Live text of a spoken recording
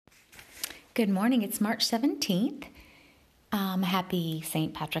Good morning. It's March 17th. Happy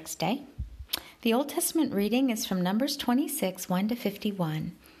St. Patrick's Day. The Old Testament reading is from Numbers 26, 1 to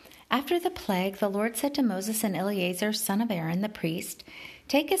 51. After the plague, the Lord said to Moses and Eleazar, son of Aaron, the priest,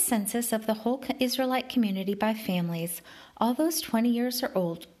 "Take a census of the whole Israelite community by families, all those 20 years or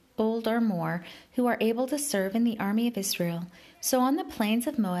old or more, who are able to serve in the army of Israel." So on the plains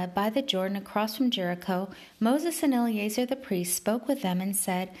of Moab by the Jordan across from Jericho, Moses and Eleazar the priest spoke with them and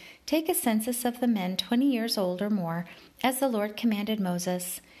said, "Take a census of the men 20 years old or more, as the Lord commanded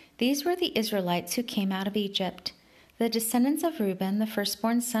Moses." These were the Israelites who came out of Egypt. The descendants of Reuben, the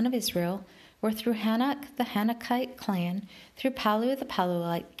firstborn son of Israel, were through Hanok, the Hanokite clan, through Palu, the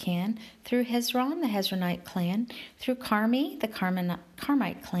Paluite clan, through Hezron, the Hezronite clan, through Carmi, the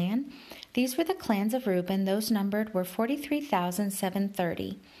Carmite clan. These were the clans of Reuben. Those numbered were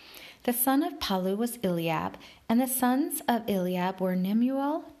 43,730. The son of Palu was Eliab, and the sons of Eliab were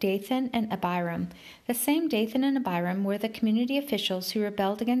Nemuel, Dathan, and Abiram. The same Dathan and Abiram were the community officials who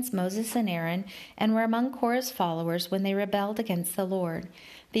rebelled against Moses and Aaron and were among Korah's followers when they rebelled against the Lord.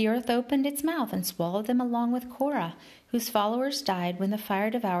 The earth opened its mouth and swallowed them along with Korah, whose followers died when the fire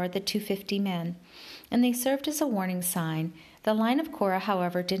devoured the 250 men. And they served as a warning sign. The line of Korah,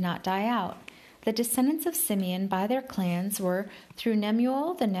 however, did not die out. The descendants of Simeon by their clans were through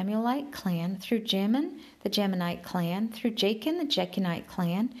Nemuel, the Nemuelite clan, through Jamin, the Jaminite clan, through Jachin, the Jachinite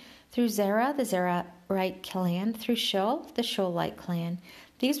clan, through Zerah, the Zerahite clan, through Shaul, the Shaulite clan.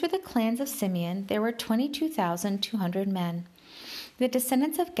 These were the clans of Simeon. There were 22,200 men. The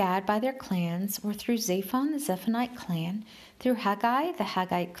descendants of Gad by their clans were through Zaphon, the Zephonite clan, through Haggai, the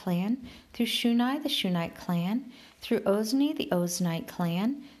Haggite clan, through Shunai, the Shunite clan, through Ozni, the Oznite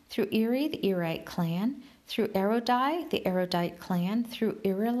clan, through Eri, the Erite clan, through Erodai, the Erodite clan, through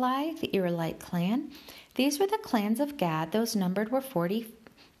Irilai, the Irilite clan. These were the clans of Gad. Those numbered were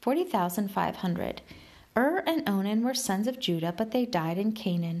 40,500. And Onan were sons of Judah, but they died in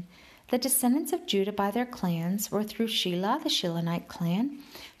Canaan. The descendants of Judah by their clans were through Shelah, the Shilonite clan,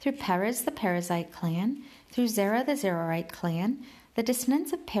 through Perez, the Perizzite clan, through Zerah, the Zerahite clan. The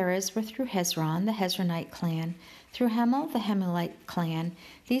descendants of Perez were through Hezron, the Hezronite clan, through Hamel, the Hamelite clan.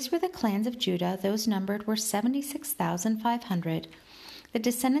 These were the clans of Judah. Those numbered were 76,500. The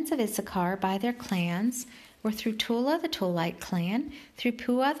descendants of Issachar by their clans were through Tola, the Tolite clan, through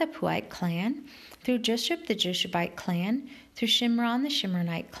Puah, the Puite clan, through Joshub, the Joshubite clan, through Shimron, the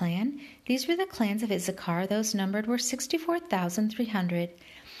Shimronite clan. These were the clans of Issachar. Those numbered were 64,300.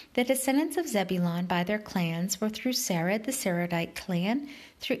 The descendants of Zebulun by their clans were through Sarid, the Saradite clan,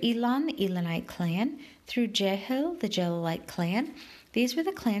 through Elon, the Elonite clan, through Jehiel, the Jehilite clan. These were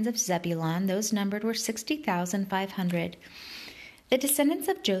the clans of Zebulun. Those numbered were 60,500. The descendants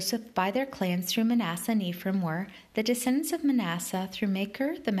of Joseph by their clans through Manasseh and Ephraim were the descendants of Manasseh through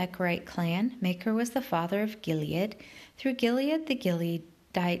Machir, the Machirite clan. Machir was the father of Gilead. Through Gilead, the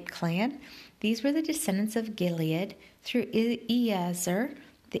Gileadite clan. These were the descendants of Gilead. Through Ezer,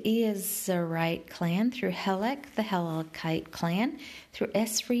 the Ezerite clan, through Helek, the Helekite clan, through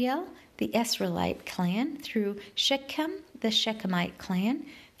Esriel, the Esraelite clan, through Shechem, the Shechemite clan,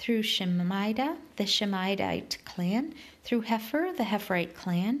 through Shemida, the Shemidite clan, through Hepher, the Hepherite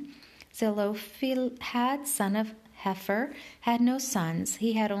clan. Zelophehad, son of Hepher, had no sons.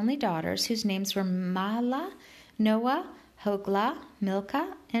 He had only daughters, whose names were Mahlah, Noah, Hoglah,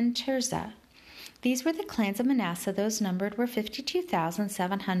 Milcah, and Tirzah. These were the clans of Manasseh. Those numbered were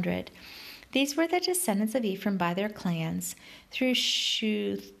 52,700. These were the descendants of Ephraim by their clans, through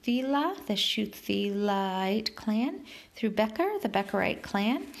Shuthelah, the Shuthelite clan, through Becher, the Becherite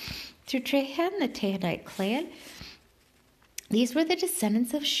clan, through Trahan, the Tahanite clan. These were the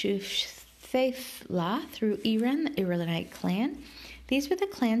descendants of Shuthelah, through Eran, the Eranite clan. These were the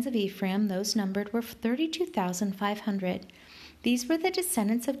clans of Ephraim. Those numbered were 32,500. These were the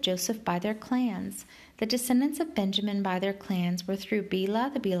descendants of Joseph by their clans. The descendants of Benjamin by their clans were through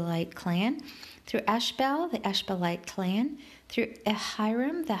Bela, the Belite clan, through Ashbel, the Ashbelite clan, through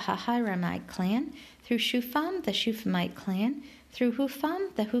Ahiram, the Ahiramite clan, through Shufam, the Shufamite clan, through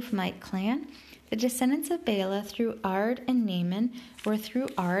Hufam, the Hufamite clan. The descendants of Bela through Ard and Naaman were through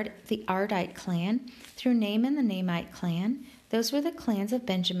Ard, the Ardite clan, through Naaman, the Naamite clan. Those were the clans of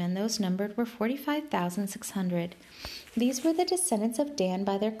Benjamin. Those numbered were 45,600. These were the descendants of Dan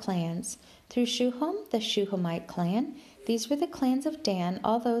by their clans. Through Shuham, the Shuhamite clan. These were the clans of Dan.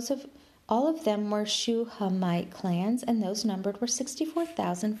 All of them were Shuhamite clans, and those numbered were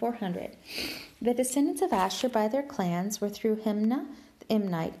 64,400. The descendants of Asher by their clans were through Himnah, the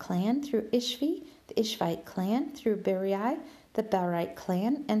Imnite clan, through Ishvi, the Ishvite clan, through Berai, the Barite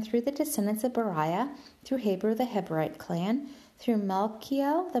clan, and through the descendants of Beriah, through Heber, the Heberite clan, Through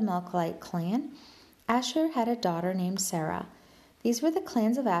Malchiel, the Malchite clan, Asher had a daughter named Sarah. These were the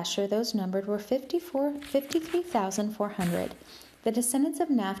clans of Asher. Those numbered were 53,400. The descendants of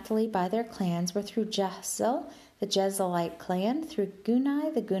Naphtali by their clans were through Jezel, the Jezreelite clan, through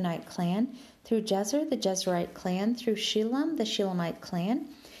Gunai, the Gunite clan, through Jezer, the Jezreelite clan, through Shillem, the Shillemite clan.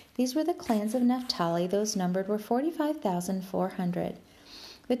 These were the clans of Naphtali. Those numbered were 45,400.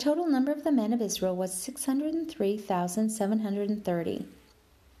 The total number of the men of Israel was 603,730.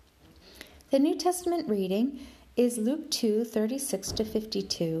 The New Testament reading is Luke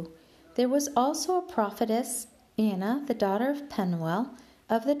 2:36-52. There was also a prophetess, Anna, the daughter of Penuel,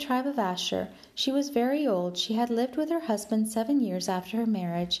 of the tribe of Asher. She was very old. She had lived with her husband 7 years after her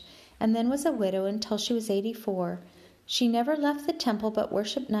marriage, and then was a widow until she was 84. She never left the temple but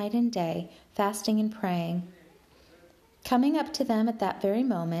worshipped night and day, fasting and praying. Coming up to them at that very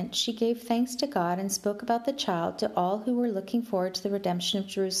moment, she gave thanks to God and spoke about the child to all who were looking forward to the redemption of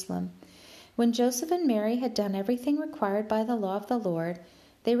Jerusalem. When Joseph and Mary had done everything required by the law of the Lord,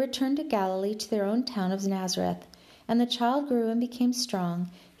 they returned to Galilee to their own town of Nazareth. And the child grew and became strong.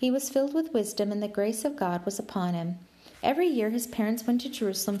 He was filled with wisdom, and the grace of God was upon him. Every year his parents went to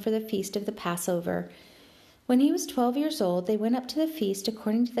Jerusalem for the feast of the Passover. When he was 12 years old, they went up to the feast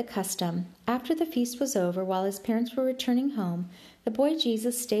according to the custom. After the feast was over, while his parents were returning home, the boy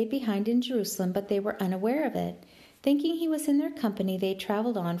Jesus stayed behind in Jerusalem, but they were unaware of it. Thinking he was in their company, they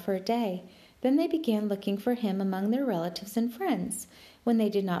traveled on for a day. Then they began looking for him among their relatives and friends. When they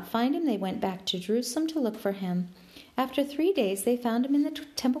did not find him, they went back to Jerusalem to look for him. After 3 days, they found him in the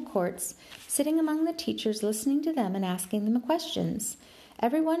temple courts, sitting among the teachers, listening to them and asking them questions.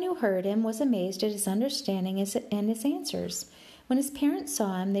 Everyone who heard him was amazed at his understanding and his answers. When his parents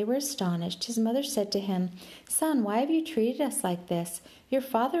saw him, they were astonished. His mother said to him, "Son, why have you treated us like this? Your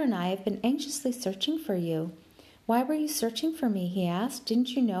father and I have been anxiously searching for you." "Why were you searching for me?" he asked.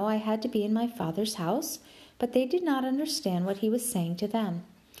 "Didn't you know I had to be in my father's house?" But they did not understand what he was saying to them.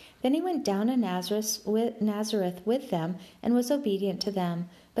 Then he went down to Nazareth with them and was obedient to them.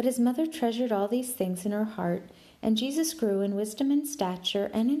 But his mother treasured all these things in her heart. And Jesus grew in wisdom and stature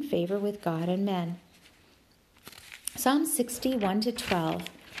and in favor with God and men. Psalm 61-12.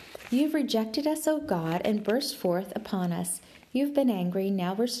 You have rejected us, O God, and burst forth upon us. You have been angry,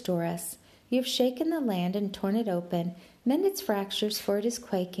 now restore us. You have shaken the land and torn it open. Mend its fractures, for it is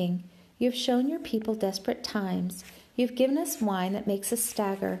quaking. You have shown your people desperate times. You have given us wine that makes us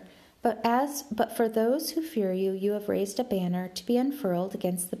stagger. But for those who fear you, you have raised a banner to be unfurled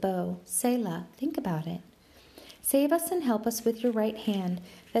against the bow. Selah, think about it. Save us and help us with your right hand,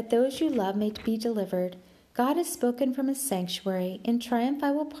 that those you love may be delivered. God has spoken from his sanctuary. In triumph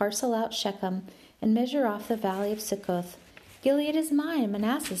I will parcel out Shechem and measure off the valley of Succoth. Gilead is mine,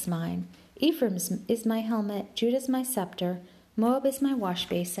 Manasseh is mine. Ephraim is my helmet, Judah is my scepter, Moab is my wash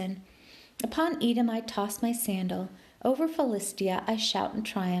basin. Upon Edom I toss my sandal. Over Philistia I shout in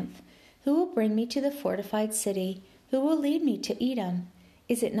triumph. Who will bring me to the fortified city? Who will lead me to Edom?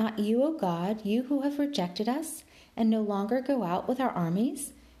 Is it not you, O God, you who have rejected us, and no longer go out with our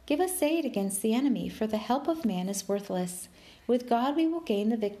armies? Give us aid against the enemy, for the help of man is worthless. With God we will gain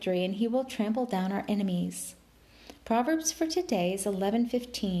the victory, and he will trample down our enemies. Proverbs for today is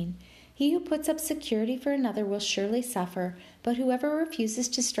 11:15. He who puts up security for another will surely suffer, but whoever refuses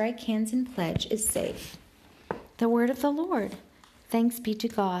to strike hands in pledge is safe. The word of the Lord. Thanks be to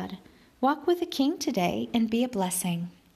God. Walk with the King today and be a blessing.